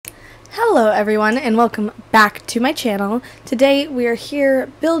Hello everyone and welcome back to my channel. Today we are here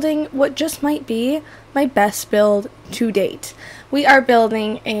building what just might be my best build to date. We are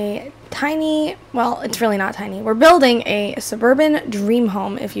building a tiny, well, it's really not tiny. We're building a suburban dream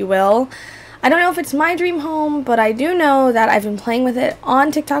home, if you will. I don't know if it's my dream home, but I do know that I've been playing with it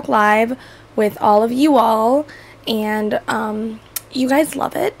on TikTok Live with all of you all, and you guys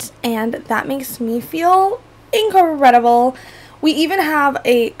love it, and that makes me feel incredible. We even have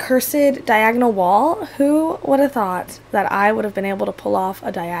a cursed diagonal wall. Who would have thought that I would have been able to pull off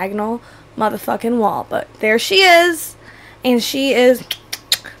a diagonal motherfucking wall? But there she is, and she is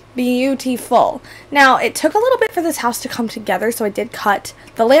beautiful. Now, it took a little bit for this house to come together, so I did cut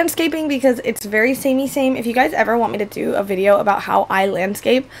the landscaping because it's very samey same. If you guys ever want me to do a video about how I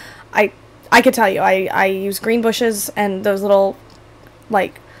landscape, I could tell you. I use green bushes and those little,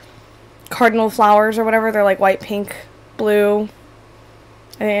 like, cardinal flowers or whatever. They're like white, pink, blue,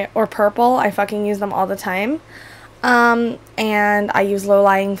 or purple. I fucking use them all the time. And I use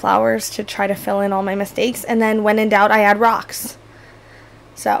low-lying flowers to try to fill in all my mistakes. And then when in doubt, I add rocks.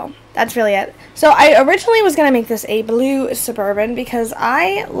 So that's really it. So I originally was going to make this a blue suburban because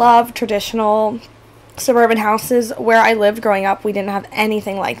I love traditional suburban houses. Where I lived growing up, we didn't have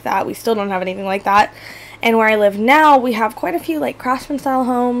anything like that. We still don't have anything like that. And where I live now, we have quite a few like craftsman style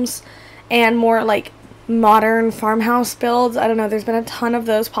homes and more like modern farmhouse builds. I don't know, there's been a ton of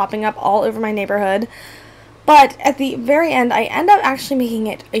those popping up all over my neighborhood. But at the very end, I end up actually making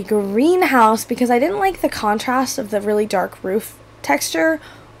it a greenhouse because I didn't like the contrast of the really dark roof texture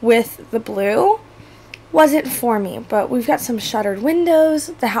with the blue. Wasn't for me, but we've got some shuttered windows.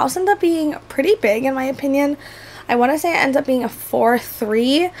 The house ended up being pretty big in my opinion. I want to say it ends up being a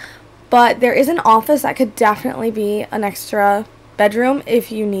 4-3, but there is an office that could definitely be an extra bedroom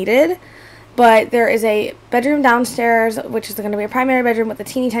if you needed. But there is a bedroom downstairs, which is going to be a primary bedroom with a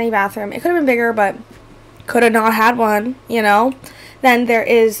teeny tiny bathroom. It could have been bigger, but could have not had one, you know. Then there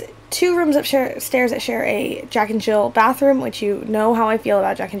is 2 rooms upstairs that share a Jack and Jill bathroom, which you know how I feel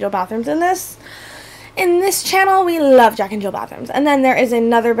about Jack and Jill bathrooms in this. In this channel, we love Jack and Jill bathrooms. And then there is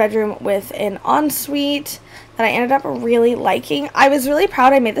another bedroom with an ensuite that I ended up really liking. I was really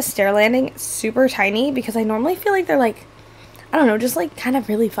proud I made the stair landing super tiny because I normally feel like they're like, I don't know, just like kind of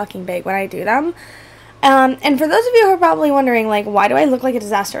really fucking big when I do them. And for those of you who are probably wondering, like, why do I look like a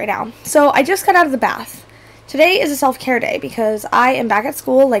disaster right now? So I just got out of the bath. Today is a self-care day because I am back at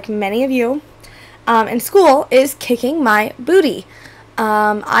school like many of you. And school is kicking my booty.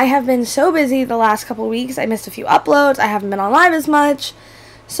 I have been so busy the last couple weeks. I missed a few uploads. I haven't been on live as much.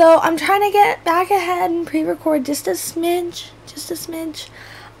 So I'm trying to get back ahead and pre-record just a smidge. Just a smidge.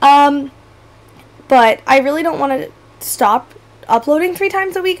 But I really don't want to stop uploading 3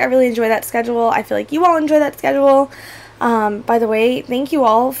 times a week. I really enjoy that schedule. I feel like you all enjoy that schedule. By the way, thank you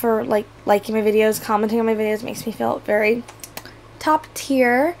all for liking my videos, commenting on my videos. It makes me feel very top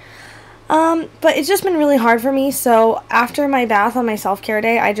tier. But it's just been really hard for me. So after my bath on my self-care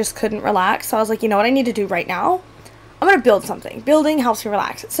day, I just couldn't relax. So I was like, you know what I need to do right now? I'm going to build something. Building helps me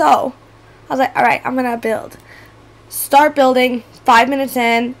relax. So I was like, all right, I'm going to build. Start building. 5 minutes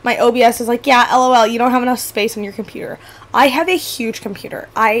in, my OBS is like, yeah, LOL, you don't have enough space on your computer. I have a huge computer.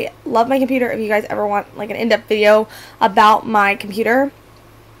 I love my computer. If you guys ever want like an in-depth video about my computer,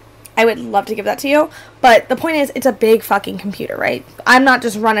 I would love to give that to you. But the point is, it's a big fucking computer, right? I'm not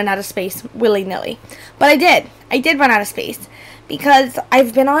just running out of space willy-nilly. But I did run out of space because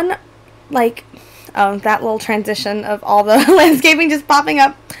I've been on like, that little transition of all the landscaping just popping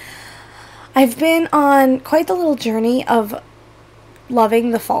up. I've been on quite the little journey of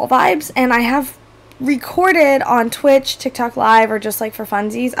loving the fall vibes, and I have recorded on Twitch, TikTok Live, or just like for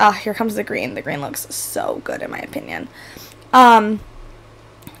funsies. Here comes the green. The green looks so good in my opinion.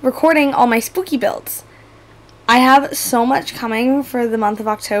 Recording all my spooky builds. I have so much coming for the month of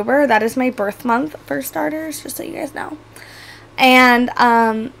October. That is my birth month for starters, just so you guys know. And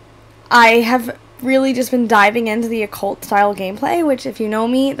I have really just been diving into the occult style gameplay, which if you know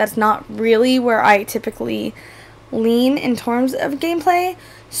me, that's not really where I typically lean in terms of gameplay.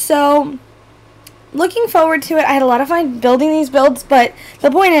 So looking forward to it. I had a lot of fun building these builds, but the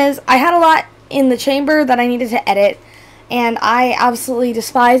point is I had a lot in the chamber that I needed to edit, and I absolutely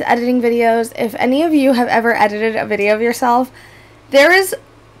despise editing videos. If any of you have ever edited a video of yourself, there's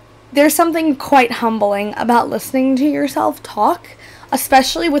something quite humbling about listening to yourself talk,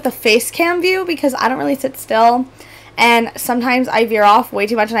 especially with a face cam view, because I don't really sit still. And sometimes I veer off way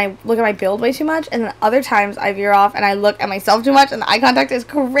too much and I look at my build way too much. And then other times I veer off and I look at myself too much and the eye contact is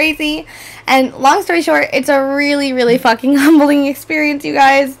crazy. And long story short, it's a really, really fucking humbling experience, you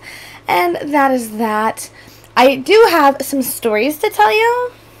guys. And that is that. I do have some stories to tell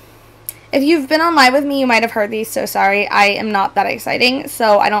you. If you've been on live with me, you might have heard these, so sorry. I am not that exciting,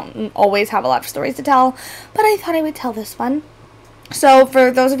 so I don't always have a lot of stories to tell, but I thought I would tell this one. So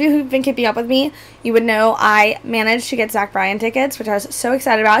for those of you who've been keeping up with me, you would know I managed to get Zach Bryan tickets, which I was so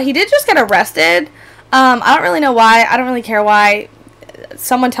excited about. He did just get arrested. I don't really know why. I don't really care why.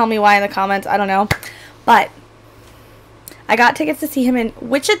 Someone tell me why in the comments. I don't know. But I got tickets to see him in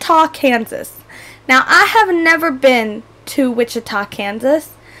Wichita, Kansas. Now, I have never been to Wichita,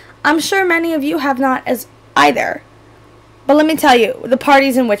 Kansas. I'm sure many of you have not as either. But let me tell you, the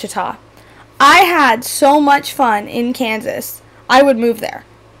party's in Wichita. I had so much fun in Kansas. I would move there.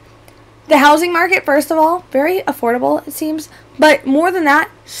 The housing market, first of all, very affordable, it seems. But more than that,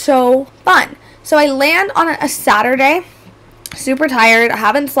 so fun. So I land on a Saturday, super tired. I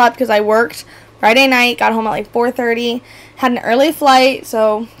haven't slept because I worked Friday night, got home at like 4:30, had an early flight,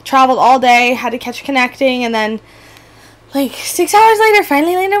 so traveled all day, had to catch connecting, and then like 6 hours later,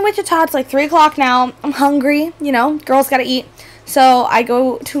 finally landed in Wichita. It's like 3 o'clock now. I'm hungry, you know, girls gotta eat. So I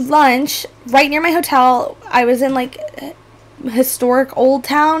go to lunch right near my hotel. I was in like historic Old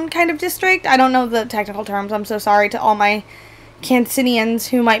Town kind of district. I don't know the technical terms. I'm so sorry to all my Kansanians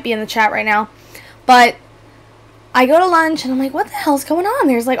who might be in the chat right now. But I go to lunch and I'm like, what the hell's going on?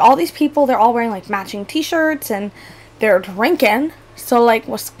 There's like all these people. They're all wearing like matching t-shirts and they're drinking. So like,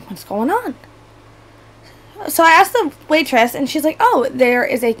 what's going on? So I asked the waitress and she's like, oh, there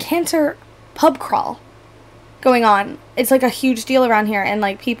is a cancer pub crawl going on. It's like a huge deal around here. And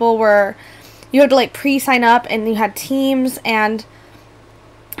like people were, you had to like pre-sign up and you had teams and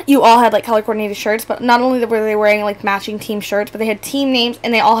you all had like color coordinated shirts. But not only were they wearing like matching team shirts, but they had team names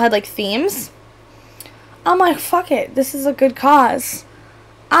and they all had like themes. I'm like, fuck it. This is a good cause.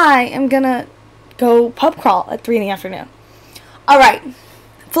 I am gonna go pub crawl at 3 in the afternoon. Alright.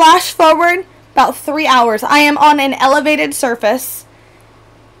 Flash forward about 3 hours. I am on an elevated surface.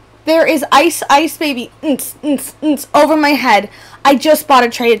 There is ice, baby, over my head. I just bought a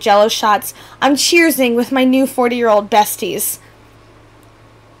tray of Jell-O shots. I'm cheersing with my new 40-year-old besties.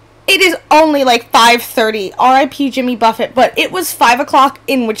 It is only like 5:30. R.I.P. Jimmy Buffett. But it was 5 o'clock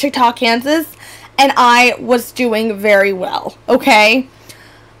in Wichita, Kansas. And I was doing very well, okay?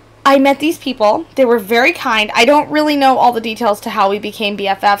 I met these people. They were very kind. I don't really know all the details to how we became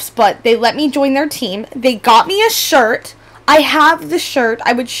BFFs, but they let me join their team. They got me a shirt. I have the shirt.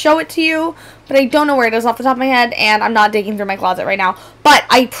 I would show it to you, but I don't know where it is off the top of my head, and I'm not digging through my closet right now. But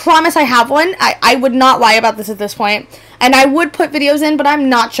I promise I have one. I would not lie about this at this point. And I would put videos in, but I'm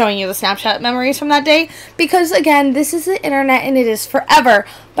not showing you the Snapchat memories from that day. Because, again, this is the internet, and it is forever.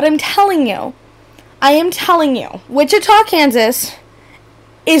 But I'm telling you, Wichita, Kansas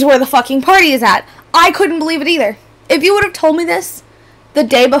is where the fucking party is at. I couldn't believe it either. If you would have told me this the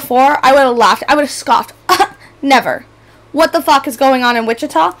day before, I would have laughed. I would have scoffed. Never. What the fuck is going on in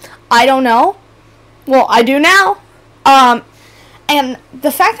Wichita? I don't know. Well, I do now. And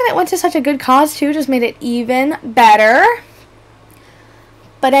the fact that it went to such a good cause, too, just made it even better.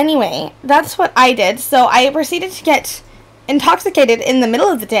 But anyway, that's what I did. So I proceeded to get intoxicated in the middle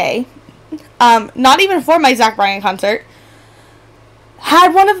of the day. Not even for my Zach Bryan concert.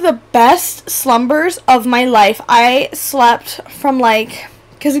 Had one of the best slumbers of my life. I slept from like,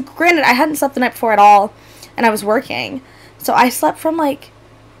 because granted I hadn't slept the night before at all, and I was working. So I slept from like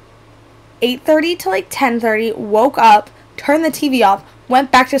 8:30 to like 10:30, woke up, turned the TV off,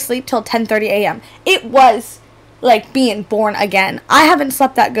 went back to sleep till 10:30 a.m. It was like being born again. I haven't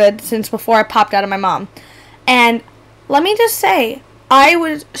slept that good since before I popped out of my mom. And let me just say, I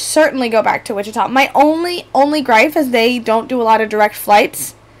would certainly go back to Wichita. My only gripe is they don't do a lot of direct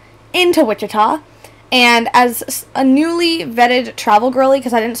flights into Wichita. And as a newly vetted travel girly,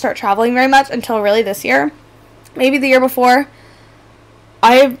 because I didn't start traveling very much until really this year, maybe the year before,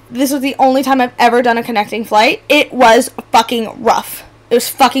 this was the only time I've ever done a connecting flight. It was fucking rough. It was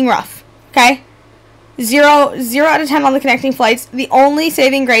fucking rough. Okay? 0 out of 10 on the connecting flights. The only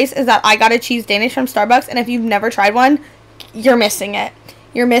saving grace is that I got a cheese Danish from Starbucks, and if you've never tried one, you're missing it.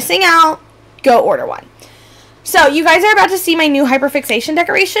 You're missing out. Go order one. So, you guys are about to see my new hyperfixation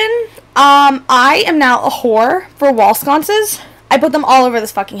decoration. I am now a whore for wall sconces. I put them all over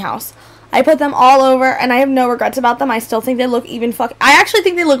this fucking house. I put them all over, and I have no regrets about them. I still think they look even I actually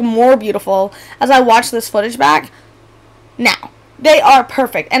think they look more beautiful as I watch this footage back. Now, they are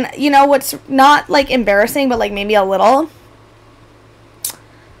perfect. And, you know, what's not, like, embarrassing, but, like, maybe a little?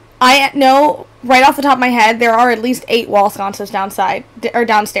 I know right off the top of my head, there are at least 8 wall sconces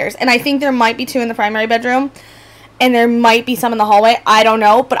downstairs. And I think there might be 2 in the primary bedroom. And there might be some in the hallway. I don't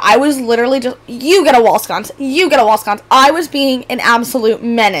know. But I was literally just, you get a wall sconce. You get a wall sconce. I was being an absolute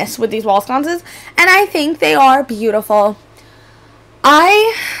menace with these wall sconces. And I think they are beautiful.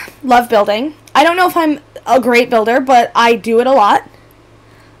 I love building. I don't know if I'm a great builder, but I do it a lot.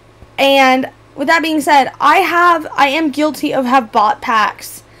 And with that being said, I am guilty of have bought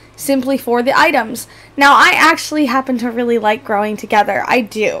packs simply for the items. Now, I actually happen to really like growing together. I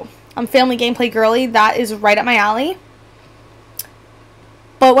do. I'm family gameplay girly. That is right up my alley.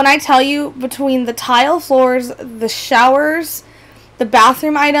 But when I tell you, between the tile floors, the showers, the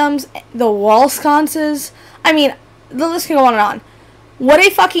bathroom items, the wall sconces, I mean, the list can go on and on. What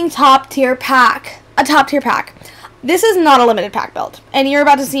a fucking top tier pack. A top tier pack. This is not a limited pack build. And you're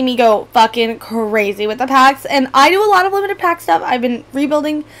about to see me go fucking crazy with the packs. And I do a lot of limited pack stuff. I've been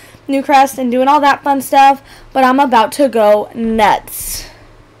rebuilding Newcrest and doing all that fun stuff. But I'm about to go nuts.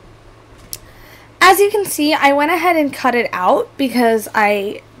 As you can see, I went ahead and cut it out because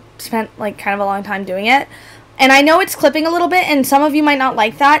I spent like kind of a long time doing it. And I know it's clipping a little bit and some of you might not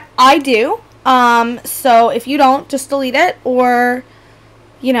like that. I do. So if you don't, just delete it or,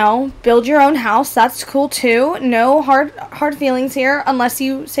 you know, build your own house. That's cool too. No hard feelings here. Unless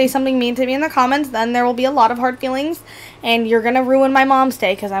you say something mean to me in the comments, then there will be a lot of hard feelings. And you're going to ruin my mom's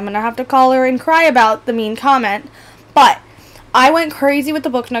day because I'm going to have to call her and cry about the mean comment. But I went crazy with the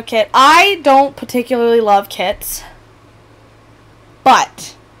Book Nook kit. I don't particularly love kits.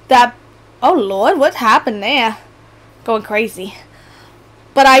 But that... Oh, Lord, what happened there? Going crazy.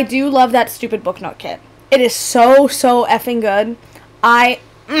 But I do love that stupid Book Nook kit. It is so effing good.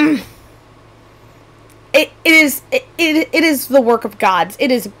 It is the work of gods.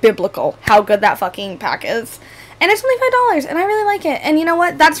 It is biblical how good that fucking pack is. And it's only $5, and I really like it. And you know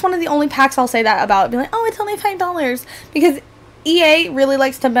what? That's one of the only packs I'll say that about. Be like, oh, it's only $5. Because EA really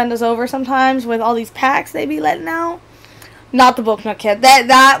likes to bend us over sometimes with all these packs they be letting out. Not the Book Nook kit.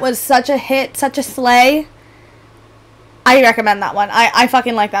 That was such a hit, such a slay. I recommend that one. I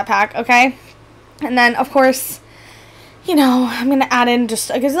fucking like that pack, okay? And then, of course, you know, I'm going to add in just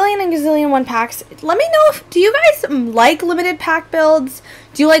a gazillion and gazillion one packs. Let me know do you guys like limited pack builds?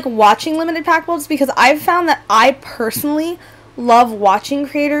 Do you like watching limited pack builds? Because I've found that I personally love watching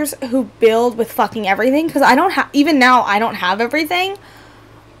creators who build with fucking everything. Because I don't have, even now, I don't have everything.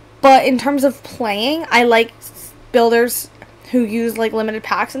 But in terms of playing, I like builders who use like limited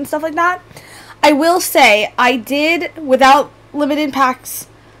packs and stuff like that. I will say, I did, without limited packs,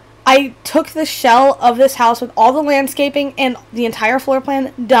 I took the shell of this house with all the landscaping and the entire floor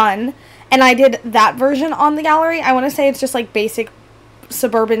plan done, and I did that version on the gallery. I want to say it's just like basic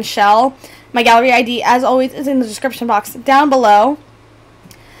suburban shell. My gallery ID, as always, is in the description box down below.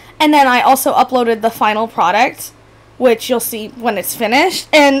 And then I also uploaded the final product, which you'll see when it's finished.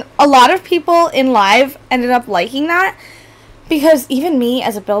 And a lot of people in live ended up liking that. Because even me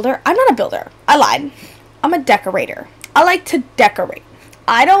as a builder, I'm not a builder. I lied. I'm a decorator. I like to decorate.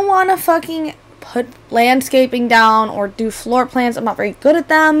 I don't want to fucking put landscaping down or do floor plans. I'm not very good at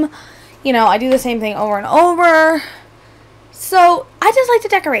them. You know, I do the same thing over and over. So, I just like to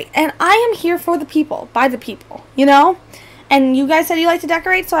decorate. And I am here for the people, by the people, you know? And you guys said you like to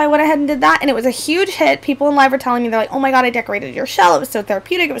decorate, so I went ahead and did that. And it was a huge hit. People in live were telling me, they're like, oh my god, I decorated your shell. It was so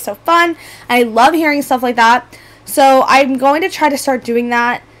therapeutic. It was so fun. And I love hearing stuff like that. So I'm going to try to start doing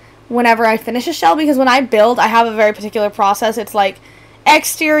that whenever I finish a shell, because when I build, I have a very particular process. It's like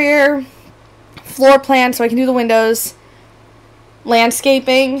exterior, floor plan, so I can do the windows,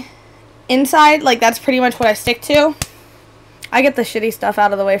 landscaping, inside, like that's pretty much what I stick to. I get the shitty stuff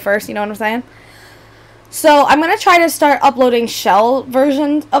out of the way first, you know what I'm saying? So I'm going to try to start uploading shell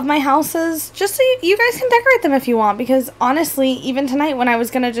versions of my houses, just so you guys can decorate them if you want, because honestly, even tonight when I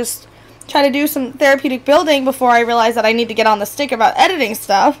was going to just try to do some therapeutic building before I realized that I need to get on the stick about editing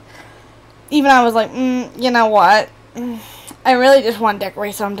stuff, even I was like, you know what, I really just want to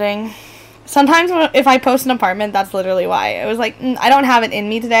decorate something. Sometimes if I post an apartment, that's literally why. I was like, I don't have it in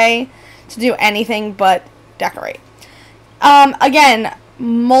me today to do anything but decorate. Again,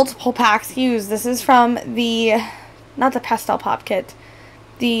 multiple packs used. This is from the, not the Pastel Pop kit,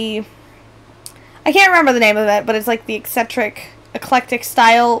 I can't remember the name of it, but it's like the eclectic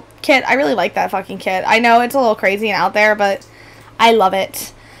style kit. I really like that fucking kit. I know it's a little crazy and out there, but I love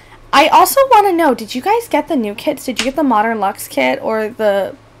it. I also want to know, did you guys get the new kits? Did you get the Modern Luxe kit or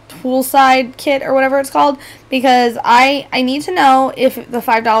the Poolside kit or whatever it's called? Because I need to know if the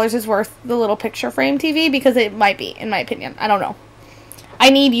 $5 is worth the little picture frame TV, because it might be, in my opinion. I don't know. I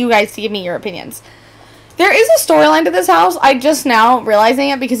need you guys to give me your opinions. There is a storyline to this house. I just now realizing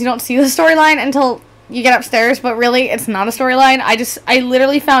it, because you don't see the storyline until you get upstairs, but really it's not a storyline. I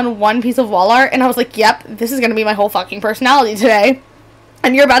literally found one piece of wall art and I was like, yep, this is going to be my whole fucking personality today.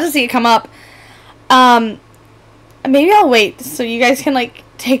 And you're about to see it come up. Maybe I'll wait so you guys can like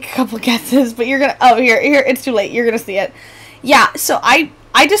take a couple guesses, but you're going to, oh, here, it's too late. You're going to see it. Yeah, so I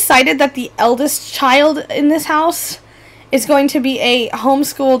I decided that the eldest child in this house is going to be a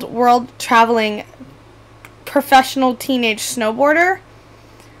homeschooled, world-traveling, professional teenage snowboarder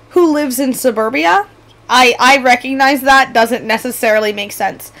who lives in suburbia. I recognize that doesn't necessarily make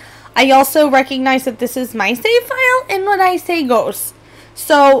sense. I also recognize that this is my save file, and what I say goes.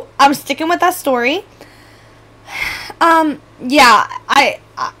 So, I'm sticking with that story. Yeah, I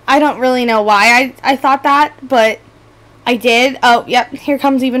don't really know why I thought that, but I did. Oh, yep, here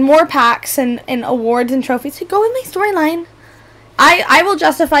comes even more packs and awards and trophies to go in my storyline. I will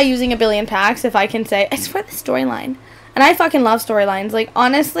justify using a billion packs if I can say, it's for the storyline. And I fucking love storylines. Like,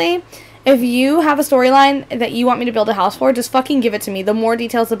 honestly, if you have a storyline that you want me to build a house for, just fucking give it to me. The more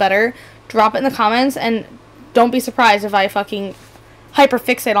details, the better. Drop it in the comments, and don't be surprised if I fucking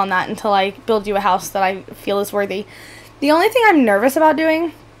hyperfixate on that until I build you a house that I feel is worthy. The only thing I'm nervous about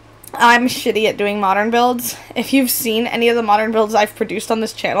doing, I'm shitty at doing modern builds. If you've seen any of the modern builds I've produced on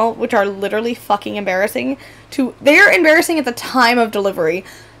this channel, which are literally fucking embarrassing, they're embarrassing at the time of delivery,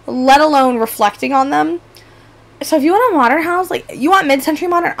 let alone reflecting on them. So if you want a modern house, like, you want mid-century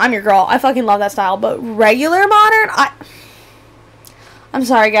modern, I'm your girl. I fucking love that style. But regular modern, I'm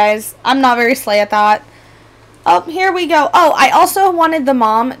sorry, guys. I'm not very slay at that. Oh, here we go. Oh, I also wanted the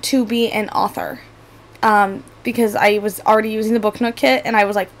mom to be an author. Because I was already using the Book Nook kit, and I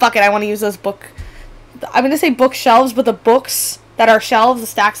was like, fuck it, I want to use those I'm going to say bookshelves, but the books that are shelves, the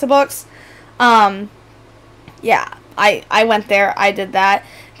stacks of books. Yeah, I went there, I did that.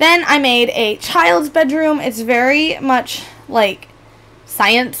 Then I made a child's bedroom. It's very much, like,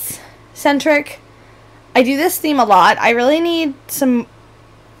 science-centric. I do this theme a lot. I really need to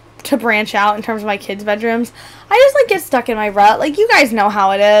branch out in terms of my kids' bedrooms. I just, like, get stuck in my rut. Like, you guys know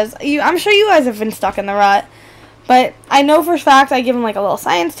how it is. I'm sure you guys have been stuck in the rut. But I know for a fact I give them, like, a little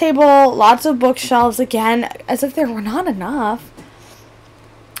science table, lots of bookshelves, again, as if there were not enough.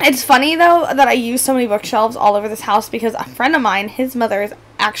 It's funny, though, that I use so many bookshelves all over this house because a friend of mine, his mother is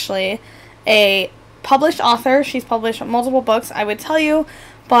actually a published author. She's published multiple books, I would tell you,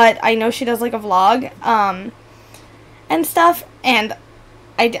 but I know she does, like, a vlog, and stuff, and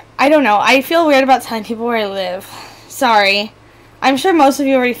I don't know. I feel weird about telling people where I live. Sorry. I'm sure most of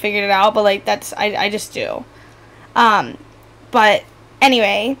you already figured it out, but, like, I just do. But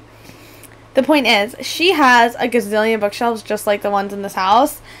anyway, the point is, she has a gazillion bookshelves just like the ones in this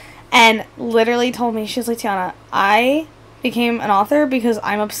house, and literally told me, she's like, Tiana, I became an author because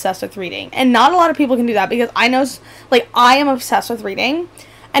I'm obsessed with reading. And not a lot of people can do that because I know, like, I am obsessed with reading.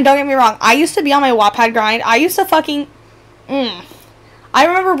 And don't get me wrong, I used to be on my Wattpad grind. I used to fucking, I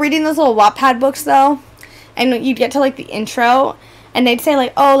remember reading those little Wattpad books, though, and you'd get to, like, the intro, and they'd say,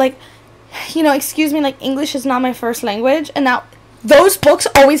 like, oh, like, you know, excuse me, like, English is not my first language, and now, those books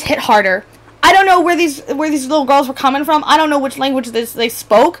always hit harder. I don't know where these little girls were coming from. I don't know which language they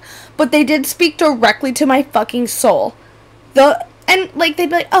spoke, but they did speak directly to my fucking soul. And, like, they'd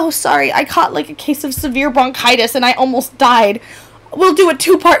be like, oh, sorry, I caught, like, a case of severe bronchitis, and I almost died. We'll do a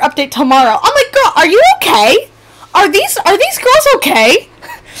 2-part update tomorrow. I'm like, girl, are you okay? Are these girls okay?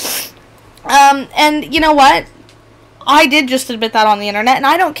 And you know what? I did just admit that on the internet, and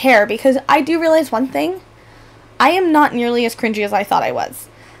I don't care, because I do realize one thing. I am not nearly as cringy as I thought I was.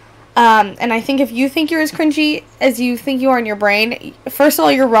 And I think if you think you're as cringy as you think you are in your brain, first of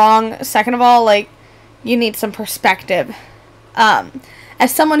all, you're wrong. Second of all, like, you need some perspective.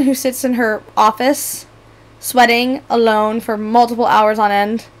 As someone who sits in her office, sweating, alone for multiple hours on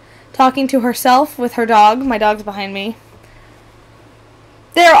end, talking to herself with her dog, my dog's behind me,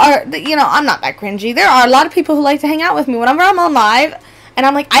 there are, you know, I'm not that cringy. There are a lot of people who like to hang out with me whenever I'm on live, and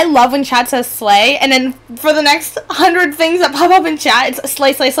I'm like, I love when chat says slay, and then for the next 100 things that pop up in chat, it's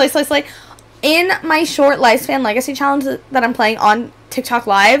slay, slay, slay, slay, slay. In my short lifespan legacy challenge that I'm playing on TikTok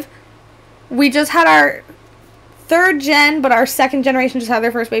Live, we just had our 3rd gen, but our 2nd generation just had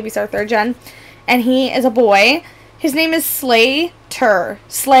their first baby, so our 3rd gen, and he is a boy. His name is Slayter,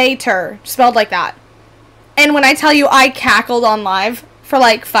 spelled like that. And when I tell you I cackled on live for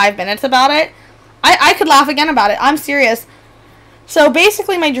like 5 minutes about it, I could laugh again about it. I'm serious. So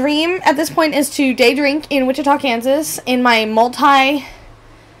basically my dream at this point is to day drink in Wichita, Kansas in my multi-million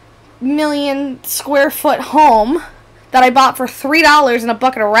square foot home that I bought for $3 in a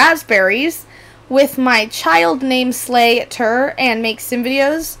bucket of raspberries with my child named Slayter and make sim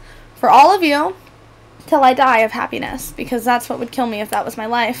videos for all of you till I die of happiness, because that's what would kill me if that was my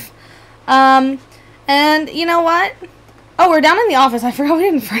life. And you know what? Oh, we're down in the office. I forgot we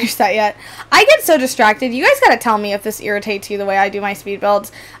didn't furnish that yet. I get so distracted. You guys gotta tell me if this irritates you the way I do my speed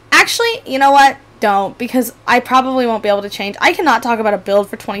builds. Actually, you know what? Don't, because I probably won't be able to change. I cannot talk about a build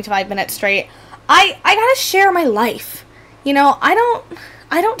for 25 minutes straight. I gotta share my life. You know, I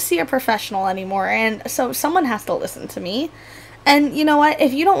I don't see a professional anymore, and so someone has to listen to me. And you know what?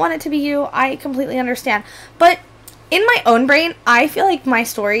 If you don't want it to be you, I completely understand. But in my own brain, I feel like my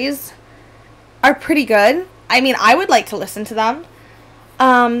stories are pretty good. I mean, I would like to listen to them.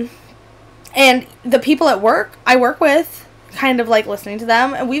 And the people at work I work with kind of like listening to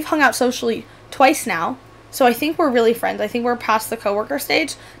them. And we've hung out socially twice now. So I think we're really friends. I think we're past the coworker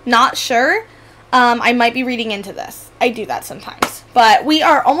stage. Not sure. I might be reading into this. I do that sometimes. But we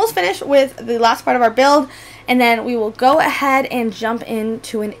are almost finished with the last part of our build. And then we will go ahead and jump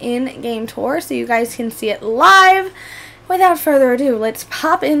into an in-game tour so you guys can see it live. Without further ado, let's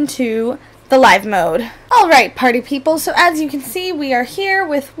pop into the live mode. Alright, party people. So as you can see, we are here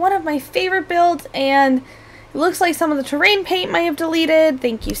with one of my favorite builds. And it looks like some of the terrain paint might have deleted.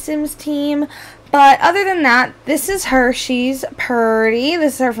 Thank you, Sims team. But other than that, this is her. She's pretty.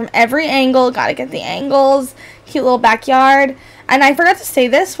 This is her from every angle. Gotta get the angles. Cute little backyard. And I forgot to say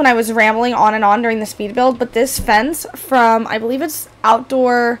this when I was rambling on and on during the speed build, but this fence from, I believe it's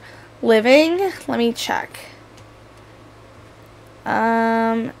Outdoor Living. Let me check.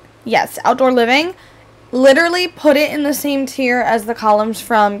 Yes, Outdoor Living. Literally put it in the same tier as the columns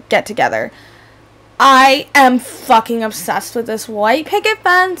from Get Together. I am fucking obsessed with this white picket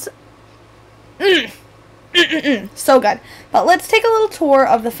fence. So good. But let's take a little tour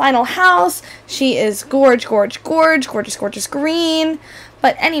of the final house. She is gorgeous green.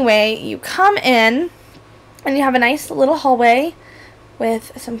 But anyway, you come in and you have a nice little hallway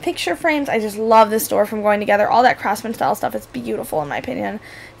with some picture frames. I just love this door from Going Together. All that craftsman style stuff is beautiful in my opinion.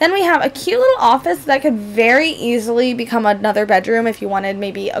 Then we have a cute little office that could very easily become another bedroom if you wanted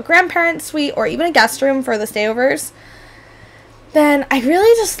maybe a grandparent suite or even a guest room for the stayovers. Then I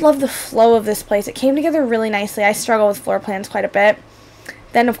really just love the flow of this place. It came together really nicely. I struggle with floor plans quite a bit.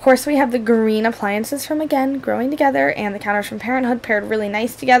 Then of course we have the green appliances from, again, Growing Together, and the counters from Parenthood paired really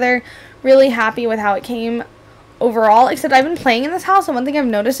nice together. Really happy with how it came overall, except I've been playing in this house, and one thing I've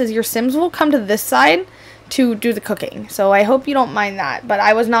noticed is your Sims will come to this side to do the cooking. So I hope you don't mind that. But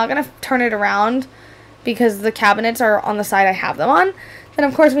I was not going to turn it around because the cabinets are on the side I have them on. Then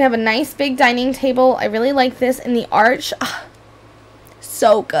of course we have a nice big dining table. I really like this in the arch.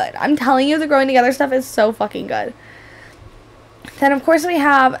 So good. I'm telling you, the Growing Together stuff is so fucking good. Then of course we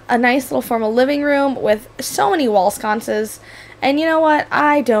have a nice little formal living room with so many wall sconces. And you know what?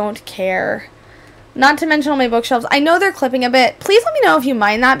 I don't care. Not to mention all my bookshelves. I know they're clipping a bit. Please let me know if you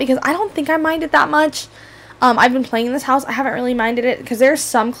mind that, because I don't think I mind it that much. I've been playing in this house. I haven't really minded it because there's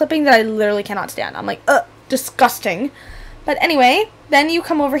some clipping that I literally cannot stand. I'm like, ugh, disgusting. But anyway, then you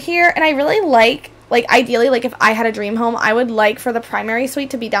come over here, and I really like ideally, like if I had a dream home, I would like for the primary suite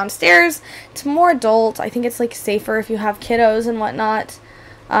to be downstairs. It's more adult. I think it's like safer if you have kiddos and whatnot.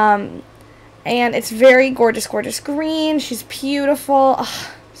 And it's very gorgeous green. She's beautiful.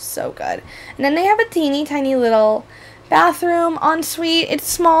 Oh, so good. And then they have a teeny tiny little bathroom ensuite. It's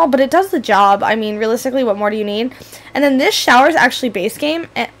small, but it does the job. I mean, realistically, what more do you need? And then this shower is actually base game.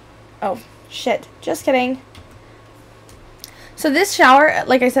 And oh, shit. Just kidding. So this shower,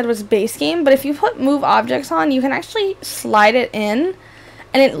 like I said, was base game, but if you put move objects on, you can actually slide it in,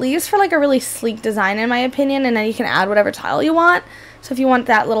 and it leaves for like a really sleek design in my opinion, and then you can add whatever tile you want. So if you want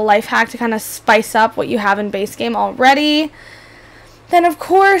that little life hack to kind of spice up what you have in base game already, then of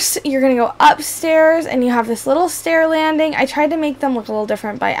course you're going to go upstairs, and you have this little stair landing. I tried to make them look a little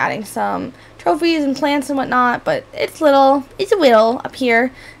different by adding some trophies and plants and whatnot, but it's a will up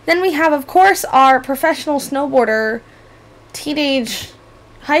here. Then we have, of course, our professional snowboarder teenage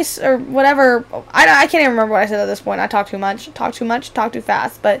heist or whatever. I can't even remember what I said at this point. I talk too much, talk too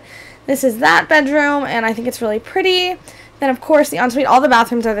fast. But this is that bedroom, and I think it's really pretty. Then of course the ensuite, all the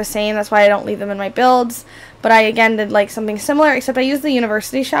bathrooms are the same. That's why I don't leave them in my builds. But I again did like something similar, except I used the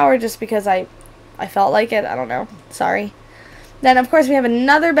university shower just because I felt like it. I don't know. Sorry. Then of course we have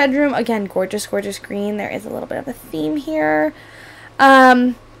another bedroom. Again, gorgeous green. There is a little bit of a theme here.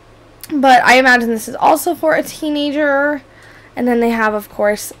 But I imagine this is also for a teenager. And then they have, of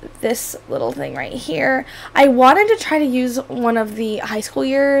course, this little thing right here. I wanted to try to use one of the high school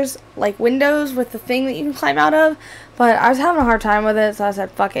years, like windows with the thing that you can climb out of, but I was having a hard time with it, so I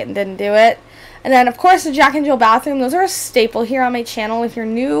said fuck it and didn't do it. And then, of course, the Jack and Jill bathroom. Those are a staple here on my channel. If you're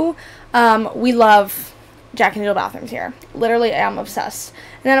new, we love Jack and Jill bathrooms here. Literally, I am obsessed.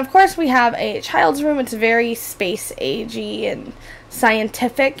 And then, of course, we have a child's room. It's very space-agey and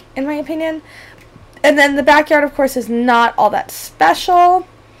scientific, in my opinion. And then the backyard, of course, is not all that special.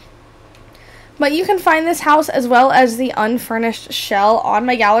 But you can find this house as well as the unfurnished shell on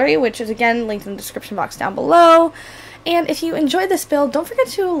my gallery, which is, again, linked in the description box down below. And if you enjoyed this build, don't forget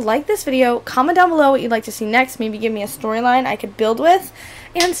to like this video, comment down below what you'd like to see next, maybe give me a storyline I could build with.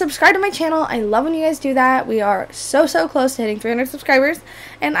 And subscribe to my channel. I love when you guys do that. We are so close to hitting 300 subscribers.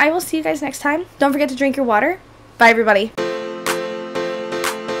 And I will see you guys next time. Don't forget to drink your water. Bye, everybody.